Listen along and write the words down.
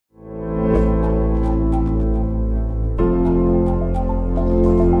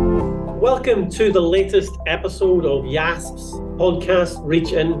Welcome to the latest episode of YASP's podcast,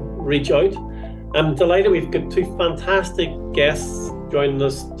 Reach In, Reach Out. I'm delighted we've got two fantastic guests joining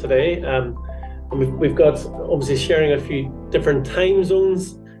us today. And we've got obviously sharing a few different time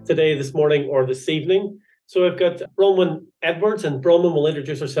zones today, this morning or this evening. So I've got Bronwyn Edwards, and Bronwyn will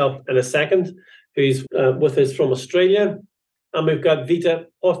introduce herself in a second, who's with us from Australia. And we've got Vita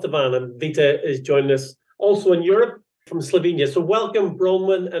Postvention, and Vita is joining us also in Europe from Slovenia. So welcome,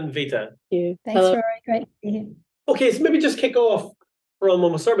 Bronwyn and Vita. Thank you. Thanks, Rory. Great to be here. Okay, so maybe just kick off,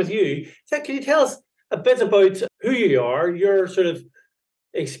 Bronwyn. We'll start with you. Can you tell us a bit about who you are, your sort of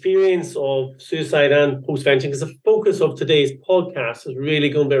experience of suicide and postvention? Because the focus of today's podcast is really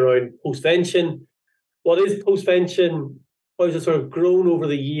going to be around postvention. What is postvention? How has it sort of grown over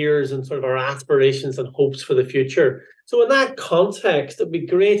the years, and sort of our aspirations and hopes for the future? So in that context, it'd be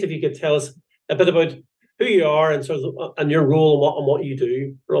great if you could tell us a bit about who you are and sort of and your role and what you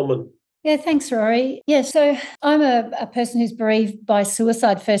do, Bronwyn. Yeah, thanks, Rory. Yeah, so I'm a person who's bereaved by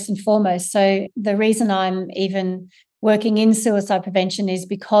suicide first and foremost. So the reason I'm even working in suicide prevention is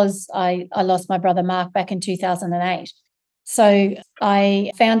because I lost my brother Mark back in 2008. So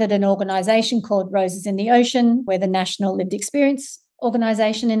I founded an organisation called Roses in the Ocean. We're the national lived experience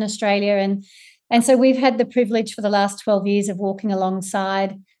organisation in Australia. And so we've had the privilege for the last 12 years of walking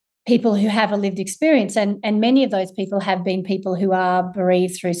alongside people who have a lived experience. And many of those people have been people who are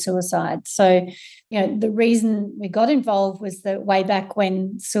bereaved through suicide. So, the reason we got involved was that way back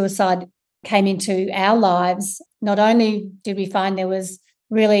when suicide came into our lives, not only did we find there was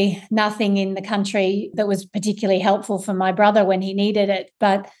really nothing in the country that was particularly helpful for my brother when he needed it,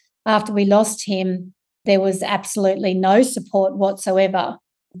 but after we lost him, there was absolutely no support whatsoever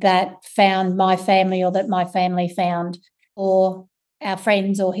that found my family, or that my family found, or our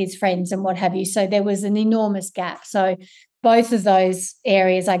friends or his friends and what have you. So there was an enormous gap. So both of those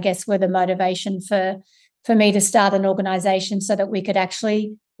areas, I guess, were the motivation for me to start an organisation so that we could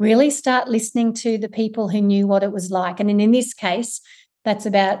actually really start listening to the people who knew what it was like. And in this case, that's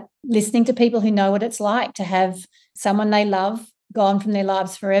about listening to people who know what it's like to have someone they love gone from their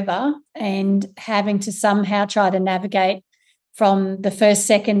lives forever, and having to somehow try to navigate from the first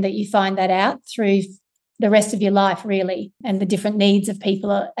second that you find that out through the rest of your life, really, and the different needs of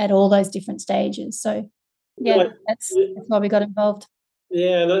people at all those different stages. So, yeah, that's why we got involved.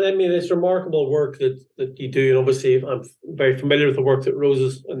 Yeah, and I mean, it's remarkable work that you do, and obviously I'm very familiar with the work that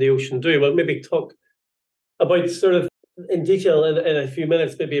Roses in the Ocean do. But maybe talk about sort of in detail in a few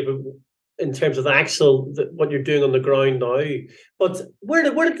minutes, maybe about in terms of what you're doing on the ground now. But where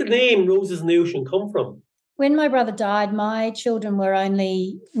did the name Roses in the Ocean come from? When my brother died, my children were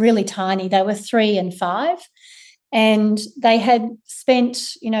only really tiny. They were 3 and 5, and they had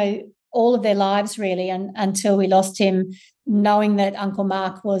spent, all of their lives really until we lost him, knowing that Uncle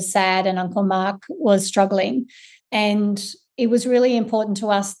Mark was sad and Uncle Mark was struggling. And it was really important to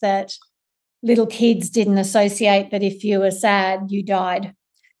us that little kids didn't associate that if you were sad, you died.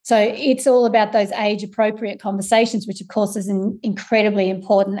 So it's all about those age-appropriate conversations, which, of course, is an incredibly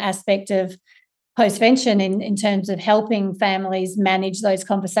important aspect of postvention in terms of helping families manage those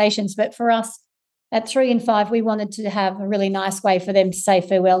conversations. But for us at 3 and 5, we wanted to have a really nice way for them to say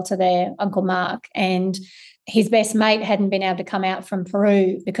farewell to their Uncle Mark. And his best mate hadn't been able to come out from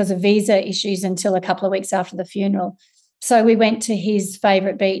Peru because of visa issues until a couple of weeks after the funeral. So we went to his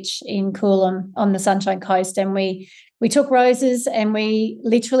favourite beach in Coolum on the Sunshine Coast, and we took Roses, and we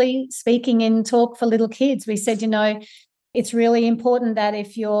literally, speaking in talk for little kids, we said, it's really important that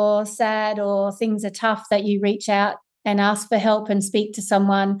if you're sad or things are tough, that you reach out and ask for help and speak to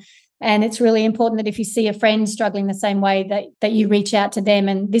someone. And it's really important that if you see a friend struggling the same way, that you reach out to them.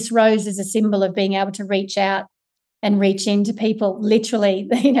 And this rose is a symbol of being able to reach out and reach into people, literally,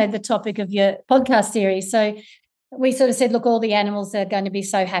 the topic of your podcast series. So we sort of said, look, all the animals are going to be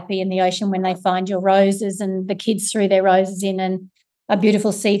so happy in the ocean when they find your roses, and the kids threw their roses in, and a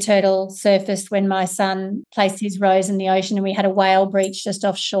beautiful sea turtle surfaced when my son placed his rose in the ocean, and we had a whale breach just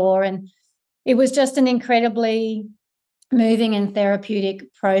offshore. And it was just an incredibly moving and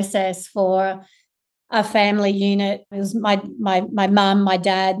therapeutic process for a family unit. It was my mum, my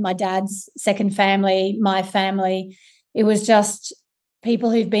dad, my dad's second family, my family. It was just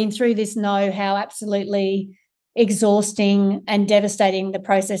people who've been through this know how absolutely exhausting and devastating the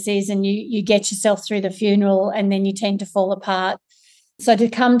process is, and you get yourself through the funeral and then you tend to fall apart. So to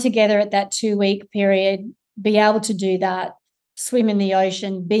come together at that 2-week period, be able to do that, swim in the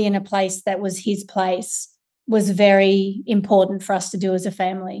ocean, be in a place that was his place, was very important for us to do as a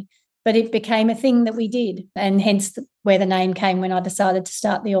family. But it became a thing that we did, and hence where the name came when I decided to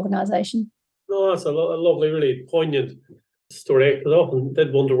start the organisation. No, that's a lovely, really poignant story. I often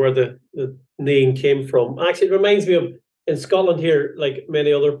did wonder where the name came from. Actually, it reminds me of in Scotland here, like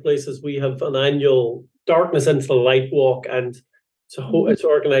many other places, we have an annual Darkness into the Light walk, and it's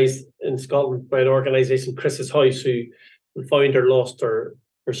organised in Scotland by an organisation, Chris's House, who the founder lost her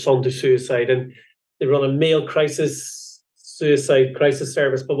son to suicide, and they run a male suicide crisis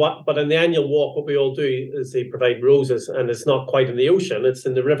service. But in the annual walk, what we all do is they provide roses, and it's not quite in the ocean; it's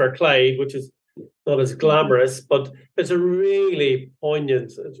in the River Clyde, which is not as glamorous, but it's a really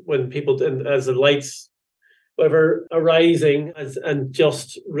poignant when people, as the lights, whatever, are rising, and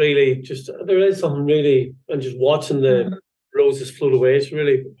just really, there is something really, and just watching the roses float away, it's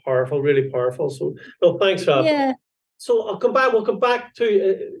really powerful, really powerful. So, no, thanks for that. Yeah. So we'll come back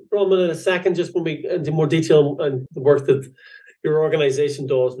to Bronwyn in a second, just when we into more detail and the work that your organisation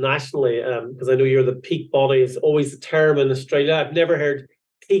does nationally, because I know you're the peak body. It's always the term in Australia. I've never heard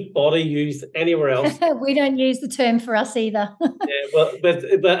peak body used anywhere else. We don't use the term for us either. Yeah, well,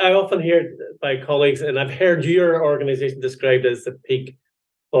 but I often hear by colleagues, and I've heard your organisation described as the peak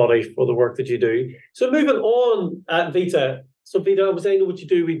body for the work that you do. So moving on, Vita. So Vita, obviously I know what you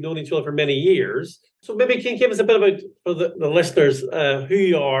do. We've known each other for many years. So maybe can you give us a bit about, for the listeners, who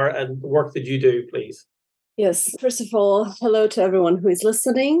you are and the work that you do, please? Yes. First of all, hello to everyone who is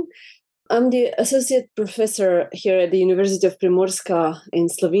listening. I'm the associate professor here at the University of Primorska in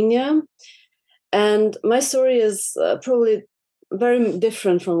Slovenia. And my story is probably very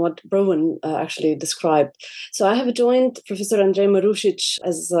different from what Bronwyn actually described. So I have joined Professor Andrej Marušič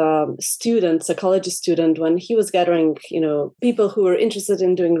as a student, psychology student, when he was gathering, people who were interested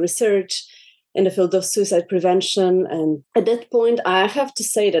in doing research in the field of suicide prevention. And at that point, I have to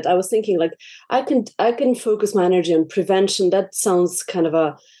say that I was thinking, like, I can focus my energy on prevention. That sounds kind of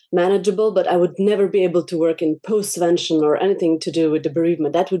a manageable, but I would never be able to work in postvention or anything to do with the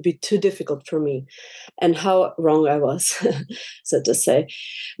bereavement. That would be too difficult for me. And how wrong I was, so to say.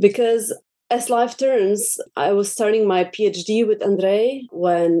 Because as life turns, I was starting my PhD with Andrej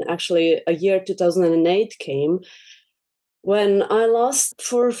when actually a year 2008 came, when I lost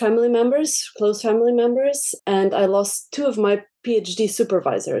 4 family members, close family members, and I lost 2 of my PhD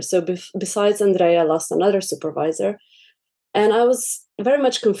supervisors. So besides Andrej, I lost another supervisor. And I was very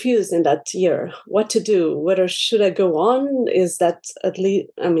much confused in that year what to do. Whether should I go on? Is that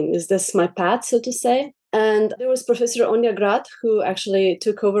is this my path, so to say? And there was Professor Onja Grad, who actually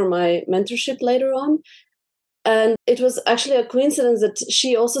took over my mentorship later on. And it was actually a coincidence that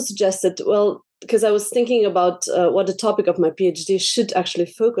she also suggested, well, because I was thinking about what the topic of my PhD should actually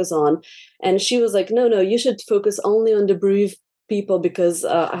focus on. And she was like, no, you should focus only on the bereaved people, because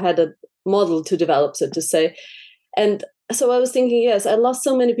I had a model to develop, so to say. And so I was thinking, yes, I lost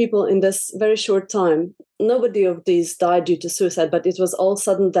so many people in this very short time. Nobody of these died due to suicide, but it was all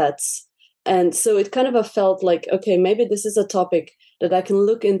sudden deaths. And so it kind of felt like, okay, maybe this is a topic that I can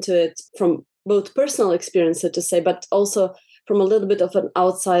look into it from both personal experience, so to say, but also from a little bit of an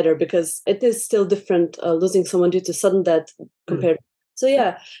outsider, because it is still different losing someone due to sudden death compared. So,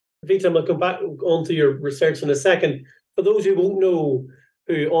 yeah. Vita, we'll come back on to your research in a second. For those who won't know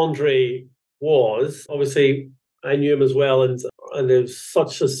who Andrej was, obviously I knew him as well, and it was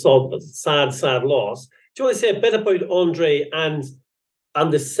such a sad loss. Do you want to say a bit about Andrej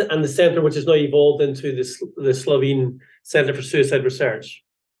and the centre, which has now evolved into the Slovene Centre for Suicide Research?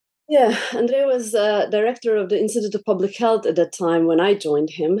 Yeah, Andrej was director of the Institute of Public Health at that time when I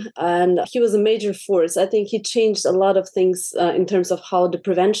joined him, and he was a major force. I think he changed a lot of things in terms of how the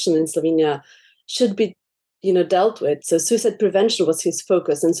prevention in Slovenia should be dealt with. So suicide prevention was his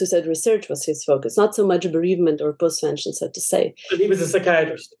focus, and suicide research was his focus, not so much bereavement or postvention, so to say. And he was a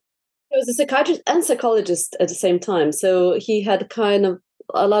psychiatrist. He was a psychiatrist and psychologist at the same time. So he had kind of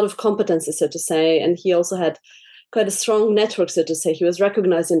a lot of competences, so to say, and he also had quite a strong network, so to say. He was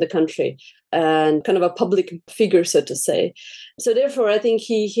recognized in the country and kind of a public figure, so to say. So therefore, I think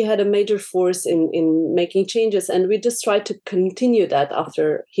he had a major force in making changes, and we just tried to continue that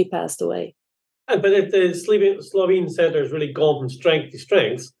after he passed away. But if the Slovene Centre has really gone from strength to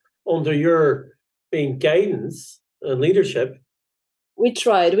strength under your being guidance and leadership. We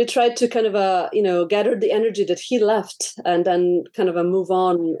tried to kind of, gather the energy that he left and then kind of move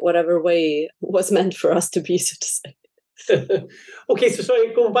on whatever way was meant for us to be, so to say. Okay, so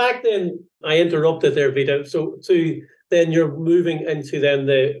sorry, going back then, I interrupted there, Vita. So then you're moving into then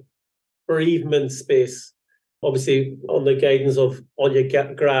the bereavement space, obviously on the guidance of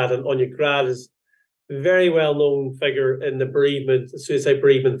Onja Grad, and Onja Grad is a very well-known figure in the suicide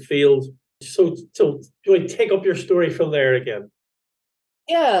bereavement field. So do you want to take up your story from there again?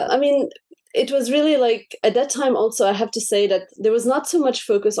 Yeah, I mean, it was really like at that time also I have to say that there was not so much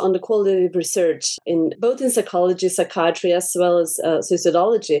focus on the qualitative research in both in psychology, psychiatry, as well as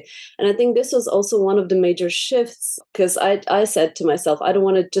sociology. And I think this was also one of the major shifts, because I said to myself, I don't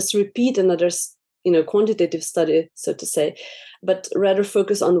want to just repeat another quantitative study, so to say, but rather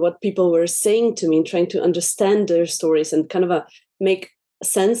focus on what people were saying to me and trying to understand their stories and kind of make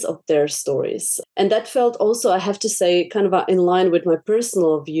sense of their stories. And that felt also, I have to say, kind of in line with my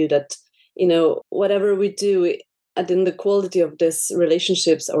personal view that whatever we do, I think the quality of these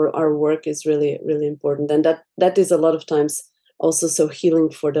relationships or our work is really, really important. And that is a lot of times also so healing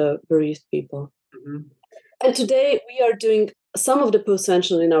for the bereaved people. Mm-hmm. And today we are doing some of the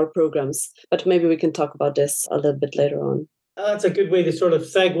postvention in our programs, but maybe we can talk about this a little bit later on. That's a good way to sort of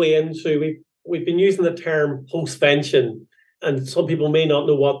segue into, we've been using the term postvention, and some people may not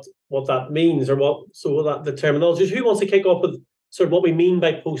know what that means or the terminology. Who wants to kick off with sort of what we mean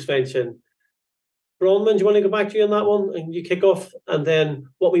by postvention? Bronwyn, do you want to go back to you on that one and you kick off, and then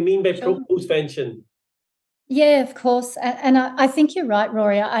what we mean by postvention? Yeah, of course. And I think you're right,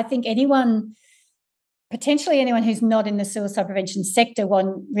 Rory. I think potentially anyone who's not in the suicide prevention sector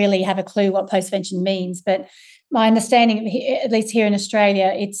won't really have a clue what postvention means. But my understanding, at least here in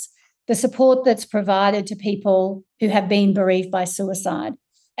Australia, it's the support that's provided to people who have been bereaved by suicide.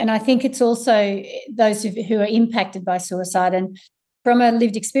 And I think it's also those who are impacted by suicide. And from a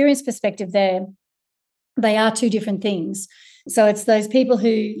lived experience perspective they are two different things. So it's those people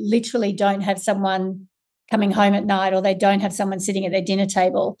who literally don't have someone coming home at night, or they don't have someone sitting at their dinner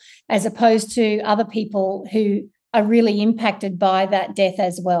table, as opposed to other people who are really impacted by that death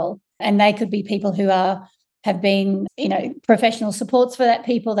as well. And they could be people who have been, professional supports for that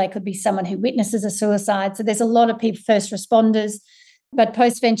people. They could be someone who witnesses a suicide. So there's a lot of people, first responders, but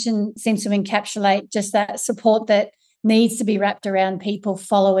postvention seems to encapsulate just that support that needs to be wrapped around people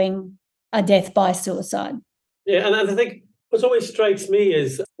following a death by suicide. Yeah, and I think what always strikes me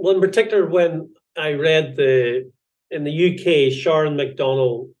is, well, in particular, when I read in the UK, Sharon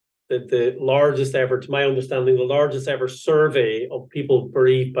McDonnell did the largest ever, to my understanding, the largest ever survey of people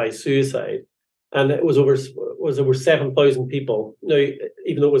bereaved by suicide. And it was over 7,000 people. Now,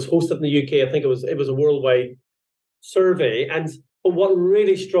 even though it was hosted in the UK, I think it was a worldwide survey. But what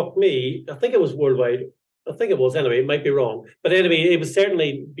really struck me, I think it was worldwide. I think it was anyway. It might be wrong, but anyway, it was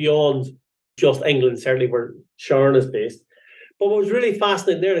certainly beyond just England, certainly where Sharon is based. But what was really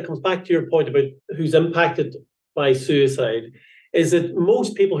fascinating there, and it comes back to your point about who's impacted by suicide, is that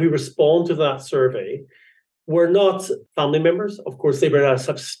most people who respond to that survey were not family members. Of course, they were a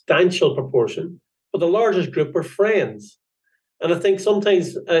substantial proportion, but the largest group were friends. And I think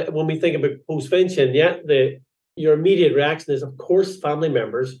sometimes when we think about postvention, your immediate reaction is, of course, family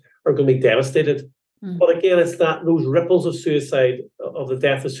members are going to be devastated. Mm. But again, it's those ripples of suicide, of the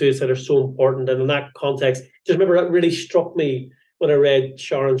death of suicide, are so important. And in that context, just remember, that really struck me when I read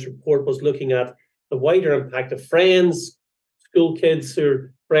Sharon's report, was looking at the wider impact of friends, school kids who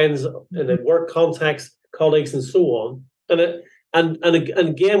are friends in a work context, colleagues, and so on. And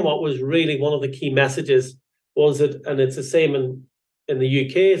again, what was really one of the key messages was that, and it's the same in the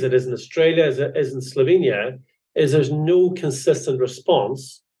UK as it is in Australia, as it is in Slovenia, is there's no consistent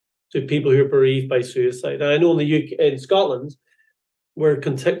response to people who are bereaved by suicide. And I know in Scotland, we're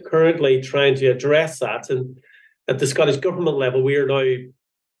currently trying to address that. And at the Scottish Government level, we're now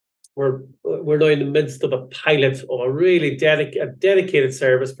in the midst of a pilot of a really dedicated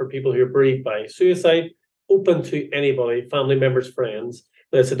service for people who are bereaved by suicide, open to anybody, family members, friends.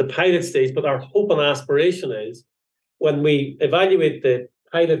 And it's at the pilot stage, but our hope and aspiration is, when we evaluate the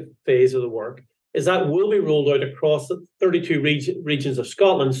pilot phase of the work, is that will be rolled out across the 32 regions of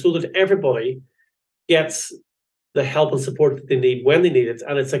Scotland, so that everybody gets the help and support that they need when they need it,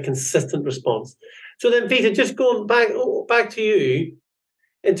 and it's a consistent response. So then, Vita, just going back to you,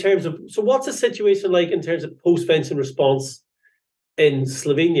 in terms of, so what's the situation like in terms of postvention response in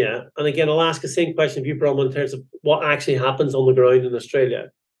Slovenia? And again, I'll ask the same question of you, Bronwyn, in terms of what actually happens on the ground in Australia.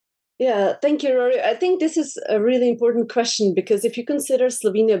 Yeah, thank you, Rory. I think this is a really important question, because if you consider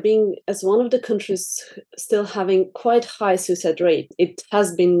Slovenia being as one of the countries still having quite high suicide rate, it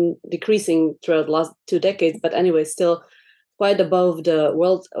has been decreasing throughout the last 2 decades, but anyway, still quite above the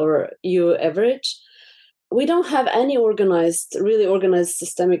world or EU average. We don't have any really organized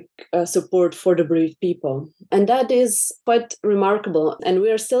systemic support for the bereaved people. And that is quite remarkable. And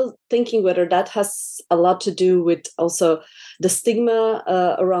we are still thinking whether that has a lot to do with also the stigma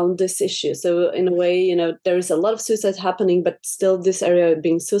around this issue. So in a way, there is a lot of suicide happening, but still this area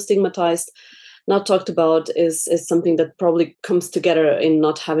being so stigmatized. not talked about is something that probably comes together in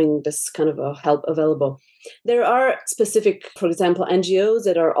not having this kind of a help available. There are specific, for example, NGOs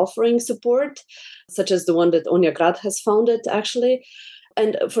that are offering support, such as the one that Onja Grad has founded, actually.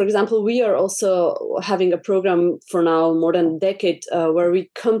 And for example, we are also having a program for now more than a decade where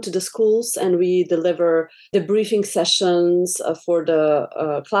we come to the schools and we deliver debriefing sessions for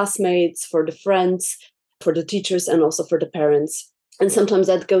the classmates, for the friends, for the teachers, and also for the parents. And sometimes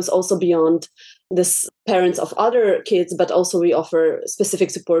that goes also beyond this parents of other kids, but also we offer specific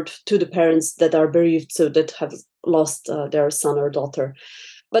support to the parents that are bereaved, so that have lost their son or daughter.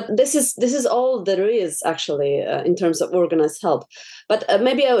 But this is all there is actually in terms of organized help. But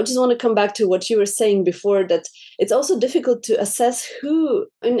maybe I just want to come back to what you were saying before, that it's also difficult to assess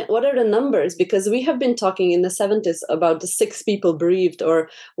what are the numbers, because we have been talking in the 70s about the 6 people bereaved or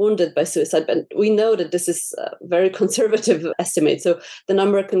wounded by suicide, but we know that this is a very conservative estimate. So the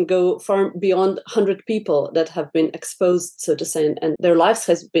number can go far beyond 100 people that have been exposed, so to say, and their lives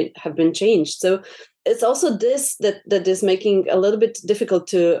have been changed. So it's also this that is making a little bit difficult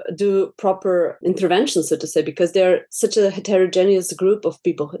to do proper intervention, so to say, because they're such a heterogeneous group of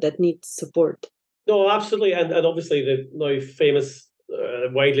people that need support. No, absolutely. And obviously the now famous,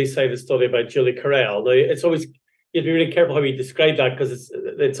 widely cited study by Julie Carrell. Now, it's always, you have to be really careful how you describe that, because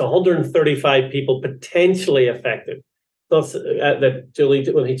it's 135 people potentially affected. That's that Julie,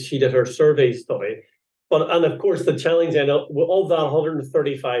 when she did her survey study. And of course, the challenge then of that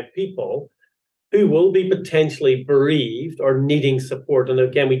 135 people, who will be potentially bereaved or needing support. And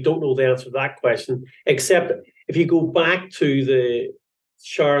again, we don't know the answer to that question, except if you go back to the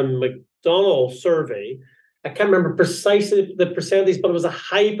Sharon McDonnell survey, I can't remember precisely the percentage, but it was a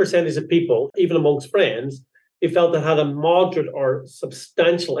high percentage of people, even amongst friends, who felt it had a moderate or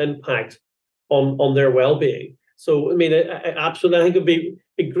substantial impact on their well-being. So, I mean, absolutely, I think it would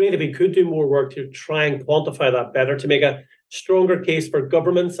be great if we could do more work to try and quantify that better, to make a stronger case for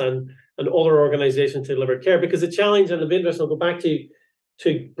governments and other organizations to deliver care. Because the challenge, and the interest, I'll go back to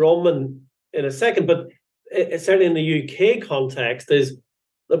Bronwyn in a second, but certainly in the UK context, is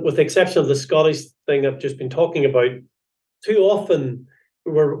that with the exception of the Scottish thing I've just been talking about, too often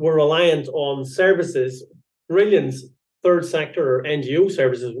we're reliant on services, brilliant third sector or NGO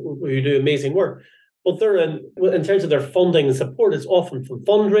services who do amazing work. But they're in terms of their funding and support, it's often from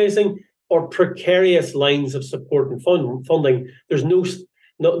fundraising or precarious lines of support and funding. There's no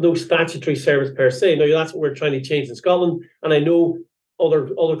statutory service per se. Now, that's what we're trying to change in Scotland. And I know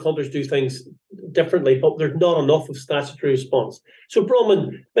other countries do things differently, but there's not enough of statutory response. So,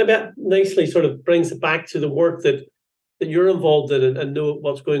 Bronwyn, maybe that nicely sort of brings it back to the work that you're involved in and know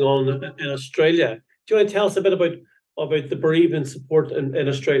what's going on in Australia. Do you want to tell us a bit about the bereavement support in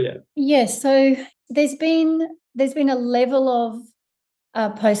Australia? Yes. So there's been a level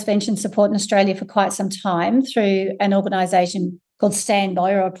of postvention support in Australia for quite some time through an organisation called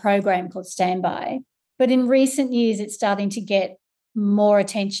Standby, or a program called Standby. But in recent years, it's starting to get more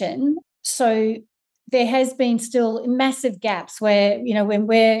attention. So there has been still massive gaps where, when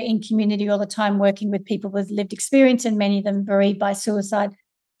we're in community all the time working with people with lived experience, and many of them bereaved by suicide,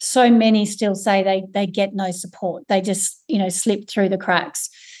 so many still say they get no support. They just, slip through the cracks.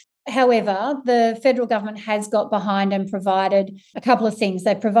 However, the federal government has got behind and provided a couple of things.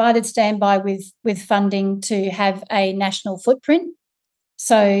 They provided Standby with funding to have a national footprint.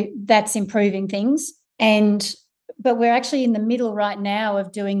 So that's improving things. But we're actually in the middle right now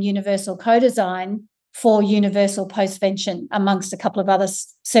of doing universal co-design for universal postvention, amongst a couple of other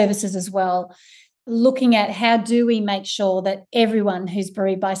services as well, looking at how do we make sure that everyone who's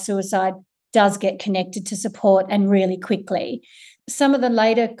bereaved by suicide does get connected to support, and really quickly. Some of the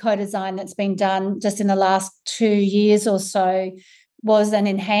later co-design that's been done just in the last 2 years or so was an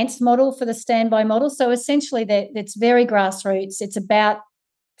enhanced model for the Standby model. So essentially it's very grassroots. It's about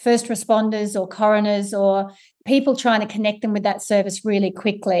first responders or coroners or people trying to connect them with that service really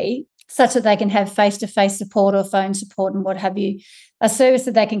quickly, such that they can have face-to-face support or phone support and what have you, a service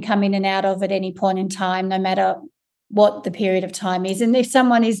that they can come in and out of at any point in time, no matter what the period of time is. And if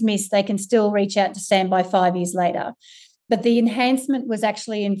someone is missed, they can still reach out to Standby 5 years later. But the enhancement was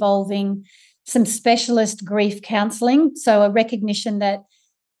actually involving some specialist grief counselling, so a recognition that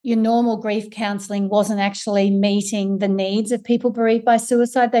your normal grief counselling wasn't actually meeting the needs of people bereaved by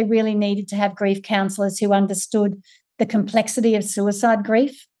suicide. They really needed to have grief counsellors who understood the complexity of suicide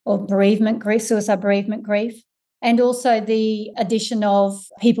grief or bereavement grief, suicide bereavement grief, and also the addition of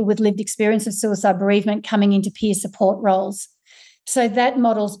people with lived experience of suicide bereavement coming into peer support roles. So that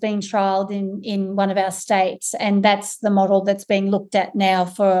model's been trialled in one of our states, and that's the model that's being looked at now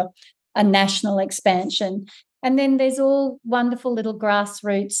for a national expansion. And then there's all wonderful little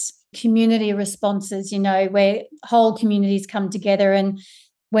grassroots community responses, where whole communities come together, and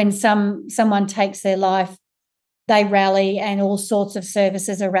when someone takes their life, they rally and all sorts of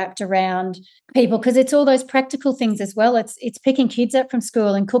services are wrapped around people, because it's all those practical things as well. It's picking kids up from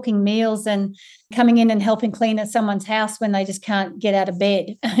school and cooking meals and coming in and helping clean at someone's house when they just can't get out of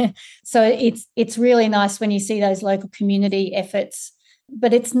bed. So it's really nice when you see those local community efforts,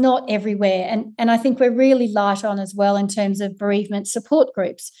 but it's not everywhere. And I think we're really light on as well in terms of bereavement support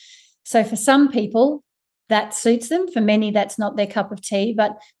groups. So for some people, that suits them. For many, that's not their cup of tea.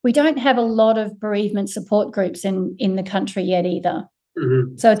 But we don't have a lot of bereavement support groups in the country yet either.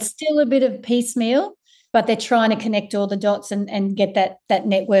 Mm-hmm. So it's still a bit of piecemeal, but they're trying to connect all the dots and get that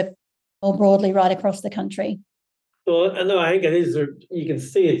network more broadly right across the country. Well, I know, I think it is. You can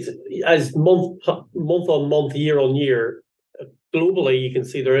see it as month on month, year on year. Globally, you can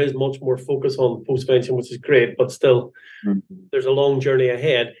see there is much more focus on postvention, which is great, but still, there's a long journey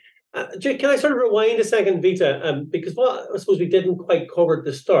ahead. Can I sort of rewind a second, Vita? Because what I suppose we didn't quite cover at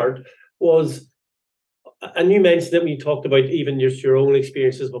the start was, and you mentioned it when you talked about even your own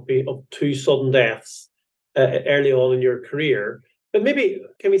experiences of two sudden deaths early on in your career. But maybe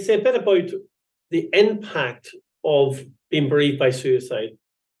can we say a bit about the impact of being bereaved by suicide?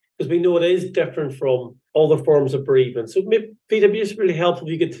 Because we know it is different from other forms of bereavement. So maybe, Vita, it'd be just really helpful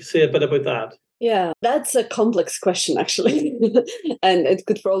if you could say a bit about that. Yeah, that's a complex question, actually. And it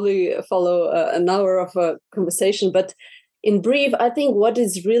could probably follow an hour of a conversation. But in brief, I think what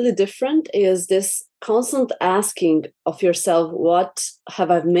is really different is this constant asking of yourself, what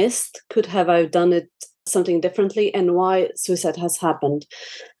have I missed? Could have I done it something differently? And why suicide has happened?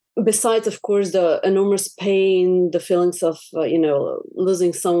 Besides, of course, the enormous pain, the feelings of,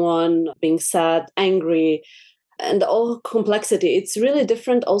 losing someone, being sad, angry, and all complexity, it's really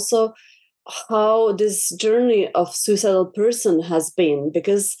different also how this journey of suicidal person has been,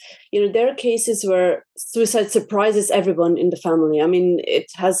 because there are cases where suicide surprises everyone in the family. I mean, it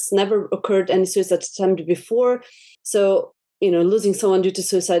has never occurred any suicide attempt before, so losing someone due to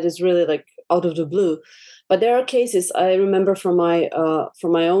suicide is really like out of the blue. But there are cases I remember from my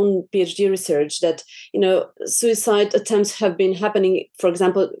own PhD research that suicide attempts have been happening, for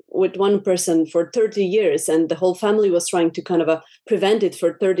example, with one person for 30 years, and the whole family was trying to kind of prevent it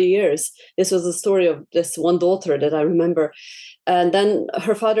for 30 years. This was the story of this one daughter that I remember. And then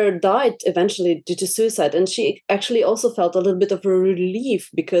her father died eventually due to suicide. And she actually also felt a little bit of a relief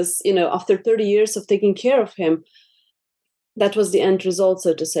because, after 30 years of taking care of him, that was the end result,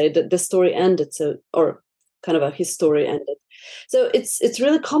 so to say, that the story ended. His story ended. So it's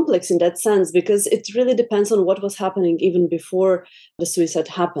really complex in that sense, because it really depends on what was happening even before the suicide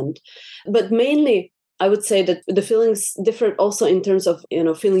happened. But mainly, I would say that the feelings differed also in terms of,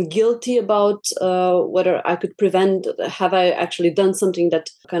 feeling guilty about whether I could prevent, have I actually done something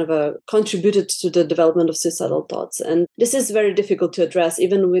that kind of contributed to the development of suicidal thoughts. And this is very difficult to address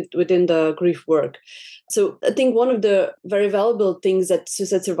even within the grief work. So I think one of the very valuable things that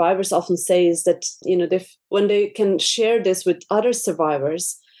suicide survivors often say is that, when they can share this with other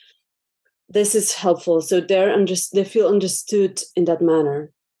survivors, this is helpful. So they feel understood in that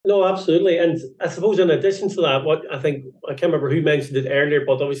manner. No, absolutely. And I suppose in addition to that, I can't remember who mentioned it earlier,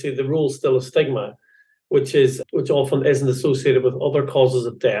 but obviously the rule is still a stigma, which often isn't associated with other causes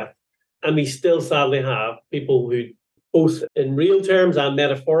of death. And we still sadly have people who, both in real terms and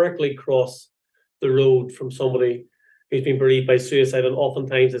metaphorically, cross the road from somebody who's been bereaved by suicide, and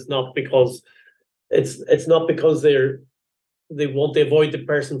oftentimes it's not because they want to avoid the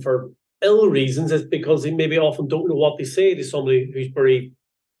person for ill reasons. It's because they maybe often don't know what they say to somebody who's bereaved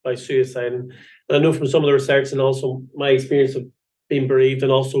by suicide. And I know from some of the research and also my experience of being bereaved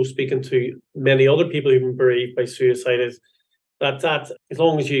and also speaking to many other people who've been bereaved by suicide is that as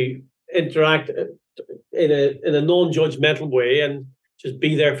long as you interact in a non-judgmental way and just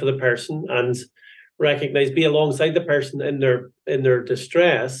be there for the person and be alongside the person in their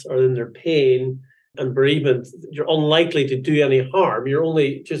distress or in their pain and bereavement, you're unlikely to do any harm. You're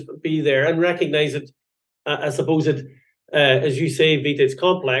only just be there and recognize it. I suppose it, as you say, Vita, it's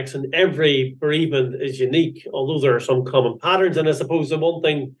complex and every bereavement is unique, although there are some common patterns. And I suppose the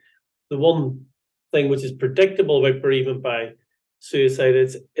one thing which is predictable about bereavement by suicide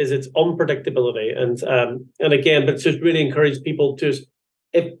is its unpredictability. And again, but it's just really encourage people to,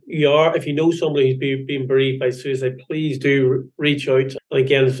 if you know somebody who's been bereaved by suicide, please do reach out. And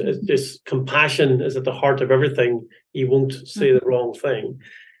again, it's just compassion is at the heart of everything. You won't say the wrong thing.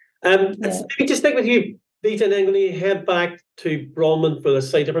 Let's maybe just stick with you, Vita, and then I'm going to head back to Bronwyn for a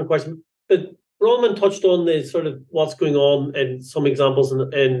slightly different question. But Bronwyn touched on the sort of what's going on in some examples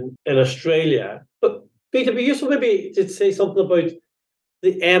in Australia. But Vita, it'd be useful maybe to say something about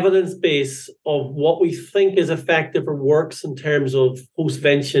the evidence base of what we think is effective or works in terms of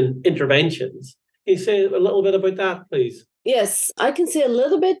postvention interventions. Can you say a little bit about that, please? Yes, I can say a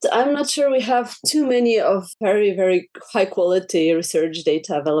little bit. I'm not sure we have too many of very, very high quality research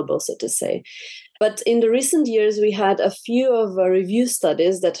data available, so to say. But in the recent years, we had a few of review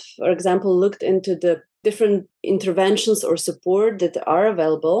studies that, for example, looked into the different interventions or support that are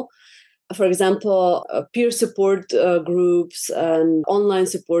available. For example, peer support groups and online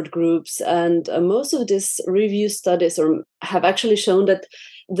support groups. And most of these review studies have actually shown that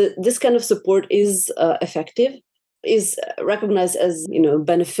this kind of support is effective, is recognized as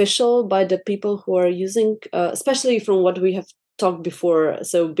beneficial by the people who are using, especially from what we have talked before.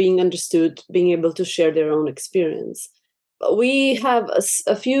 So being understood, being able to share their own experience. We have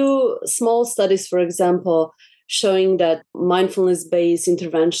a few small studies, for example, showing that mindfulness-based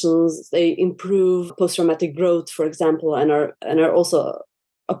interventions, they improve post-traumatic growth, for example, and are also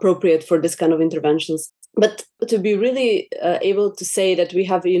appropriate for this kind of interventions. But to be really able to say that we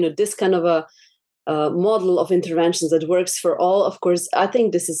have this kind of a model of interventions that works for all, of course, I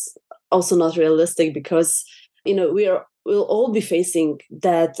think this is also not realistic, because we'll all be facing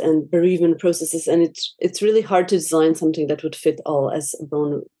death and bereavement processes, and it's really hard to design something that would fit all, as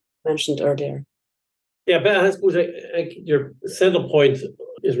Bron mentioned earlier. Yeah, but I suppose your central point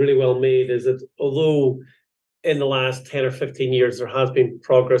is really well made, is that although in the last 10 or 15 years there has been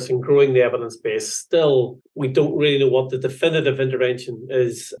progress in growing the evidence base, still we don't really know what the definitive intervention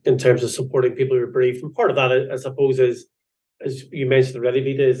is in terms of supporting people who are bereaved. And part of that, I suppose, is, as you mentioned already,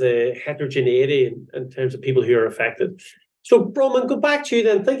 Vita, is a heterogeneity in terms of people who are affected. So, Bronwyn, go back to you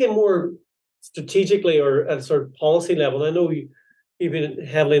then, thinking more strategically or at a sort of policy level. I know you've been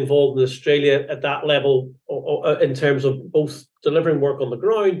heavily involved in Australia at that level in terms of both delivering work on the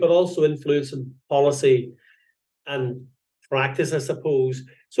ground, but also influencing policy and practice, I suppose.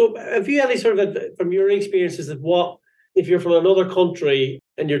 So have you any sort of, from your experiences, of what, if you're from another country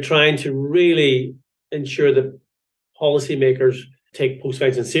and you're trying to really ensure that policymakers take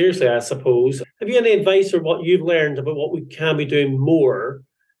postvention seriously, I suppose, have you any advice or what you've learned about what we can be doing more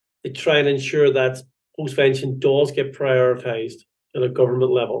to try and ensure that postvention does get prioritised at a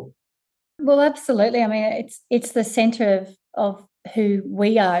government level? Well, absolutely. I mean, it's the centre of who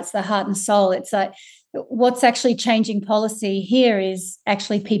we are. It's the heart and soul. It's like what's actually changing policy here is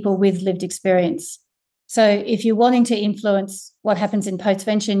actually people with lived experience. So if you're wanting to influence what happens in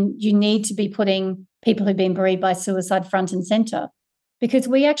postvention, you need to be putting people who've been bereaved by suicide front and centre, because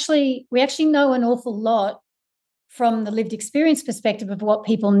we actually know an awful lot from the lived experience perspective of what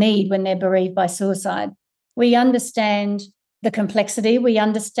people need when they're bereaved by suicide. We understand the complexity. We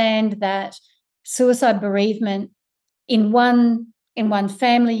understand that suicide bereavement in one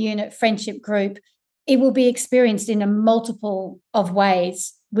family unit, friendship group, it will be experienced in a multiple of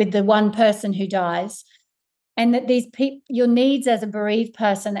ways with the one person who dies, and that your needs as a bereaved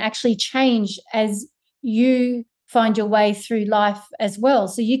person actually change as you find your way through life as well.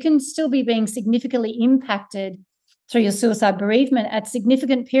 So you can still be being significantly impacted through your suicide bereavement at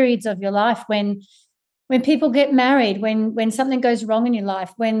significant periods of your life, when people get married, when something goes wrong in your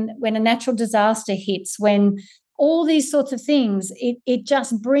life, when a natural disaster hits, when all these sorts of things, it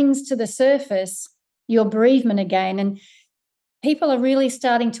just brings to the surface your bereavement again. And people are really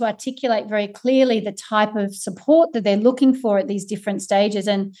starting to articulate very clearly the type of support that they're looking for at these different stages,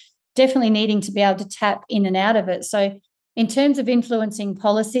 and definitely needing to be able to tap in and out of it. So in terms of influencing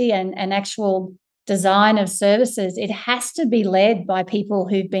policy and actual design of services, it has to be led by people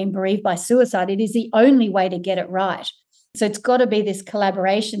who've been bereaved by suicide. It is the only way to get it right. So it's got to be this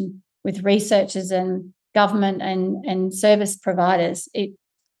collaboration with researchers and government and service providers. It's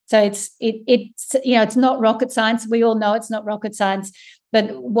not rocket science. We all know it's not rocket science,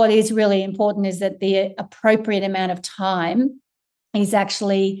 but what is really important is that the appropriate amount of time is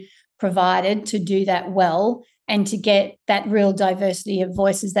actually provided to do that well and to get that real diversity of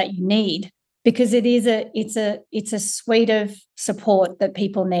voices that you need, because it's a suite of support that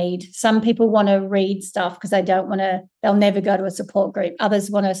people need. Some people want to read stuff because they'll never go to a support group.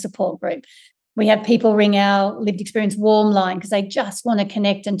 Others want a support group. We have people ring our lived experience warm line because they just want to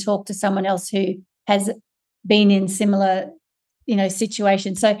connect and talk to someone else who has been in similar,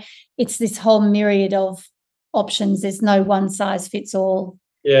 situations. So it's this whole myriad of options. There's no one size fits all.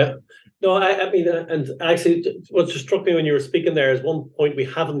 Yeah. No, I mean, and actually what just struck me when you were speaking there is one point we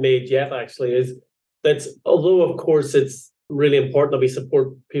haven't made yet, actually, is that although, of course, it's really important that we support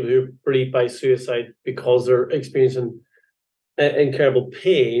people who are bereaved by suicide because they're experiencing incredible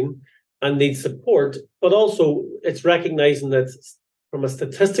pain and need support, but also it's recognizing that from a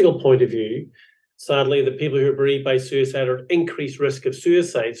statistical point of view, sadly, the people who are bereaved by suicide are at increased risk of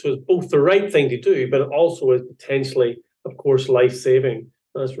suicide. So it's both the right thing to do, but it also is potentially, of course, life-saving.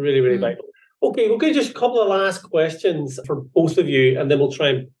 That's really, really vital. Okay, we'll get just a couple of last questions for both of you, and then we'll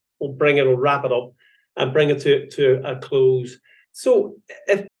wrap it up and bring it to a close. So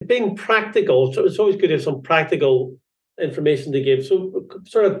if being practical, so it's always good to have some practical information to give. So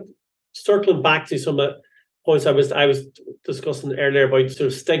sort of circling back to some points I was discussing earlier about sort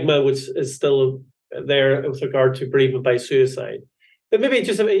of stigma, which is still there with regard to bereavement by suicide. But maybe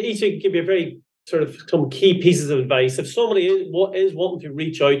just each of you give you a very sort of some key pieces of advice. If somebody is wanting to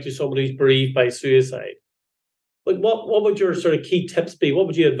reach out to somebody who's bereaved by suicide, like what would your sort of key tips be? What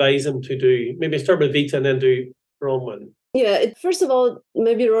would you advise them to do? Maybe start with Vita and then do Bronwyn. Yeah, first of all,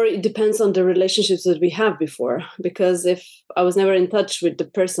 maybe, Rory, it depends on the relationships that we have before. Because if I was never in touch with the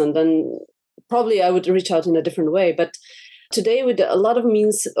person, then probably I would reach out in a different way. But today, with a lot of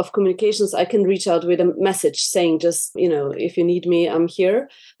means of communications, I can reach out with a message saying just, if you need me, I'm here.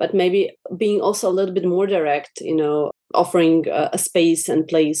 But maybe being also a little bit more direct, offering a space and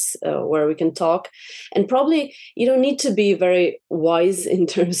place where we can talk. And probably you don't need to be very wise in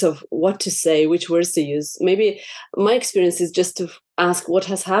terms of what to say, which words to use. Maybe my experience is just to ask what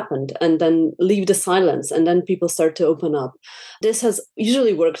has happened and then leave the silence, and then people start to open up. This has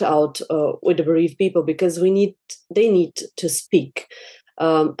usually worked out with the bereaved people because they need to speak.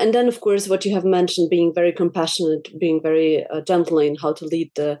 And then, of course, what you have mentioned, being very compassionate, being very gentle in how to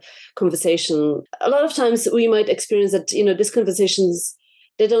lead the conversation. A lot of times we might experience that, these conversations,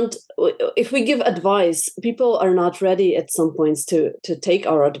 if we give advice, people are not ready at some points to take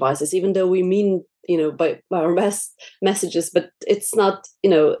our advices, even though we mean, by our best messages. But it's not,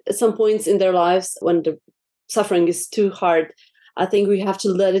 at some points in their lives when the suffering is too hard, I think we have to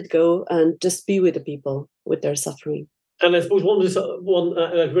let it go and just be with the people with their suffering. And I suppose one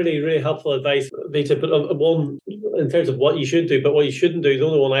really, really helpful advice, Vita, but one in terms of what you should do, but what you shouldn't do, the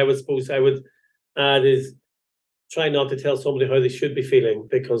only one I would add is try not to tell somebody how they should be feeling,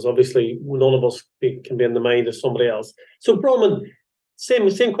 because obviously none of us can be in the mind of somebody else. So Bronwyn,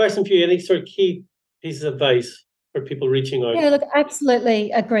 same question for you. Any sort of key pieces of advice for people reaching out? Yeah, look,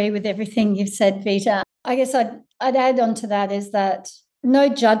 absolutely agree with everything you've said, Vita. I guess I'd add on to that is that no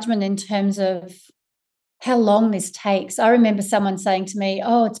judgment in terms of how long this takes. I remember someone saying to me,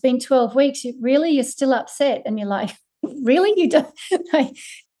 "Oh, it's been 12 weeks. Really? You're still upset?" And you're like, "Really? You don't?"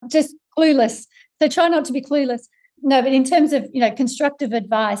 Just clueless. So try not to be clueless. No, but in terms of, constructive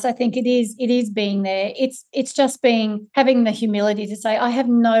advice, I think it is being there. It's just having the humility to say, I have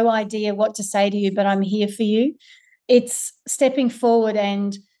no idea what to say to you, but I'm here for you. It's stepping forward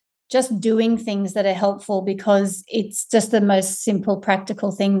and just doing things that are helpful, because it's just the most simple,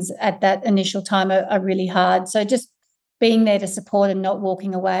 practical things at that initial time are really hard. So just being there to support and not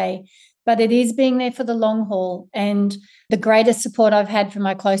walking away. But it is being there for the long haul. And the greatest support I've had from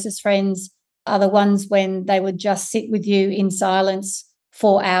my closest friends are the ones when they would just sit with you in silence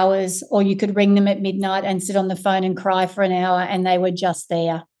for hours, or you could ring them at midnight and sit on the phone and cry for an hour, and they were just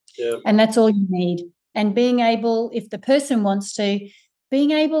there. Yeah. And that's all you need. And being able, if the person wants to,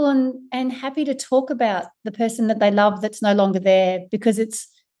 being able and happy to talk about the person that they love that's no longer there, because it's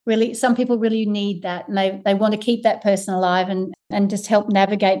really, some people really need that, and they want to keep that person alive and just help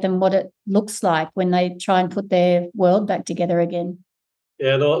navigate them what it looks like when they try and put their world back together again.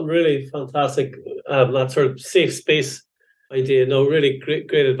 Yeah, no, really fantastic. That sort of safe space idea. No, really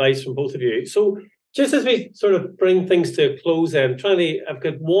great advice from both of you. So just as we sort of bring things to a close, I've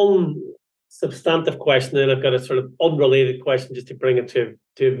got one substantive question, and I've got a sort of unrelated question just to bring it to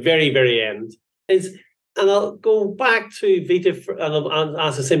a very, very end. And I'll go back to Vita and I'll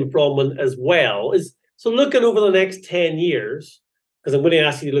ask the same Bronwyn as well. So looking over the next 10 years, because I'm going to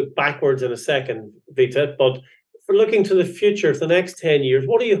ask you to look backwards in a second, Vita, but for looking to the future, for the next 10 years,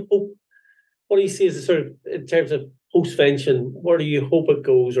 what do you see as a sort of, in terms of Postvention, where do you hope it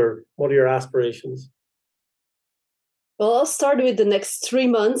goes, or what are your aspirations? Well, I'll start with the next 3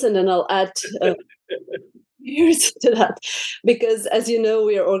 months, and then I'll add years to that. Because, as you know,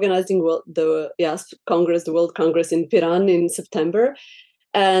 we are organizing the World Congress in Piran in September.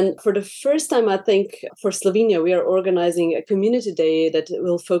 And for the first time, I think, for Slovenia, we are organizing a community day that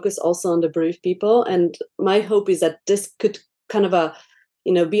will focus also on the bereaved people. And my hope is that this could kind of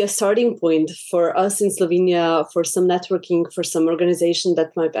be a starting point for us in Slovenia, for some networking, for some organization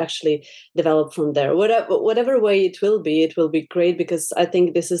that might actually develop from there. Whatever way it will be great, because I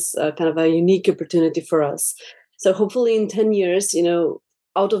think this is kind of a unique opportunity for us. So hopefully in 10 years,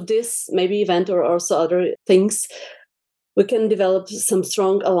 out of this maybe event or also other things, we can develop some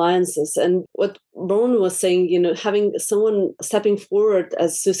strong alliances. And what Bron was saying, having someone stepping forward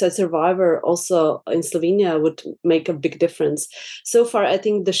as suicide survivor also in Slovenia would make a big difference. So far, I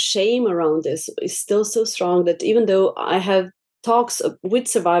think the shame around this is still so strong that even though I have talks with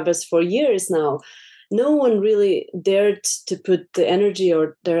survivors for years now, no one really dared to put the energy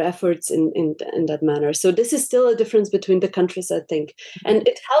or their efforts in that manner. So this is still a difference between the countries, I think. And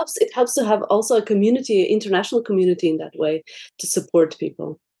it helps to have also a community, international community in that way to support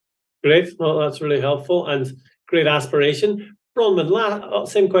people. Great. Well, that's really helpful and great aspiration. Bronwyn,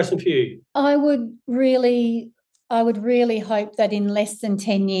 same question for you. I would really hope that in less than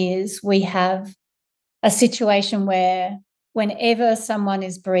 10 years, we have a situation where whenever someone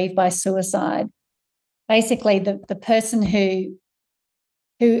is bereaved by suicide, basically the person who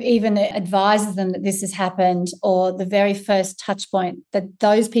even advises them that this has happened, or the very first touch point, that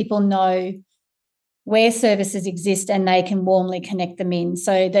those people know where services exist and they can warmly connect them in,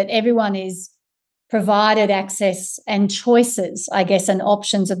 so that everyone is provided access and choices, I guess, and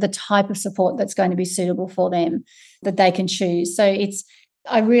options of the type of support that's going to be suitable for them, that they can choose. So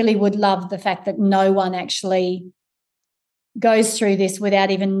I really would love the fact that no one actually goes through this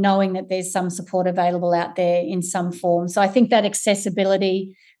without even knowing that there's some support available out there in some form. So I think that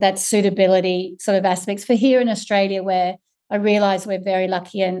accessibility, that suitability sort of aspects for here in Australia, where I realise we're very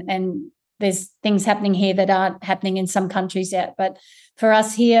lucky and there's things happening here that aren't happening in some countries yet. But for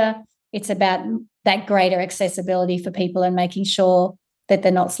us here, it's about that greater accessibility for people and making sure that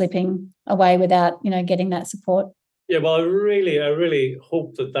they're not slipping away without, getting that support. Yeah, well, I really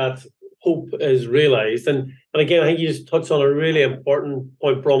hope that hope is realised. And again, I think you just touched on a really important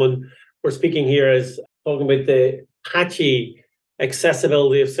point, Bronwyn. We're speaking here is talking about the patchy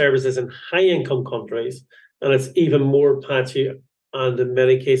accessibility of services in high-income countries, and it's even more patchy and in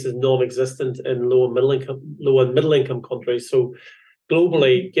many cases non-existent in low and middle income countries. So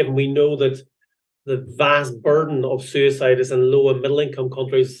globally, given we know that the vast burden of suicide is in low and middle income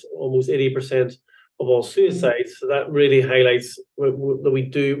countries, almost 80% of all suicides. So that really highlights that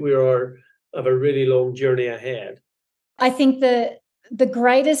we have a really long journey ahead. I think the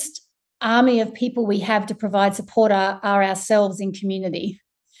greatest army of people we have to provide support are ourselves in community.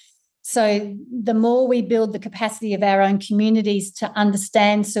 So the more we build the capacity of our own communities to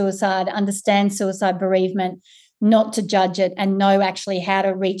understand suicide bereavement, not to judge it, and know actually how to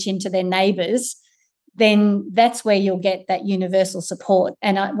reach into their neighbours, then that's where you'll get that universal support.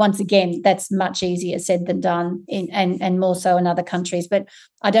 And once again, that's much easier said than done and more so in other countries. But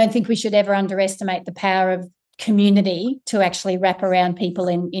I don't think we should ever underestimate the power of community to actually wrap around people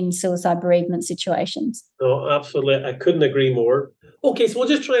in suicide bereavement situations. No, absolutely. I couldn't agree more. Okay, so we'll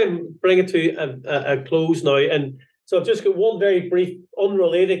just try and bring it to a close now. And so I've just got one very brief,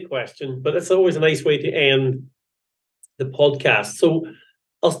 unrelated question, but it's always a nice way to end the podcast. So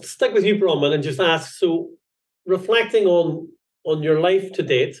I'll stick with you, Bronwyn, and just ask, so reflecting on your life to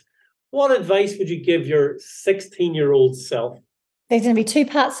date, what advice would you give your 16-year-old self? There's going to be two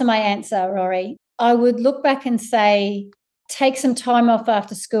parts to my answer, Rory. I would look back and say, take some time off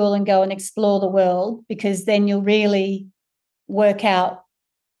after school and go and explore the world, because then you'll really work out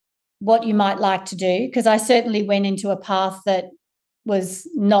what you might like to do. Because I certainly went into a path that was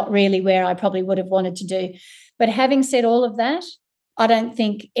not really where I probably would have wanted to do. But having said all of that, I don't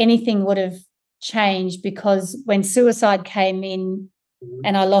think anything would have changed, because when suicide came in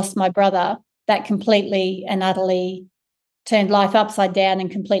and I lost my brother, that completely and utterly turned life upside down and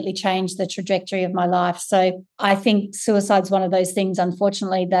completely changed the trajectory of my life. So I think suicide's one of those things,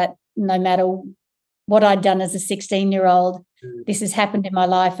 unfortunately, that no matter what I'd done as a 16-year-old, this has happened in my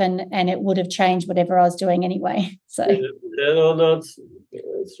life and it would have changed whatever I was doing anyway. So it's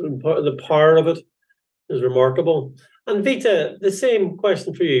the power of it is remarkable. And Vita, the same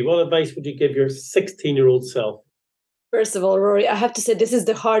question for you. What advice would you give your 16-year-old self? First of all, Rory, I have to say this is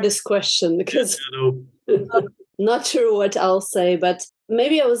the hardest question, because I'm not sure what I'll say, but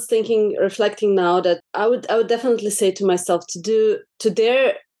maybe I was reflecting now that I would definitely say to myself to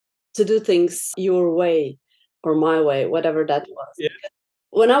dare to do things your way or my way, whatever that was. Yeah.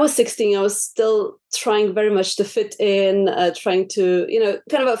 When I was 16, I was still trying very much to fit in, trying to,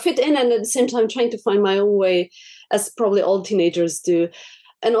 kind of fit in, and at the same time trying to find my own way, as probably all teenagers do.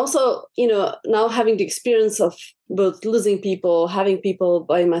 And also, now having the experience of both losing people, having people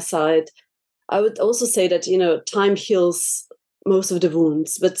by my side, I would also say that, time heals most of the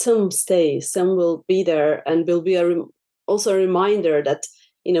wounds, but some stay, some will be there, and will be also a reminder that,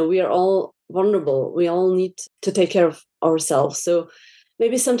 we are all vulnerable. We all need to take care of ourselves. So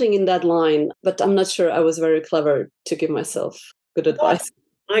maybe something in that line, but I'm not sure I was very clever to give myself good advice.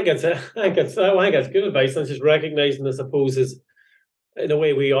 I think it's good advice, and just recognizing, I suppose, is in a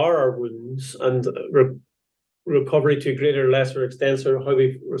way we are our wounds, and recovery to a greater or lesser extent, or how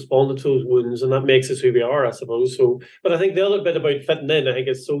we've responded to those wounds, and that makes us who we are, I suppose. So, but I think the other bit about fitting in, I think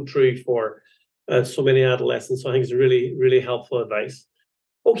it's so true for so many adolescents. So I think it's really, really helpful advice.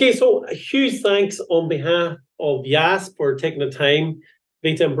 Okay, so a huge thanks on behalf of YASP for taking the time,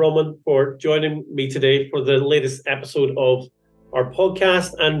 Vita and Bronwyn for joining me today for the latest episode of our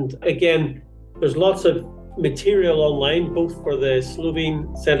podcast. And again, there's lots of material online, both for the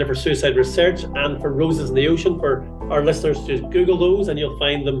Slovene Centre for Suicide Research and for Roses in the Ocean. For our listeners, just Google those and you'll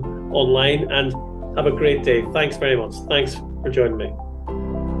find them online. And have a great day. Thanks very much. Thanks for joining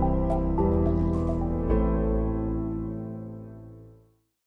me.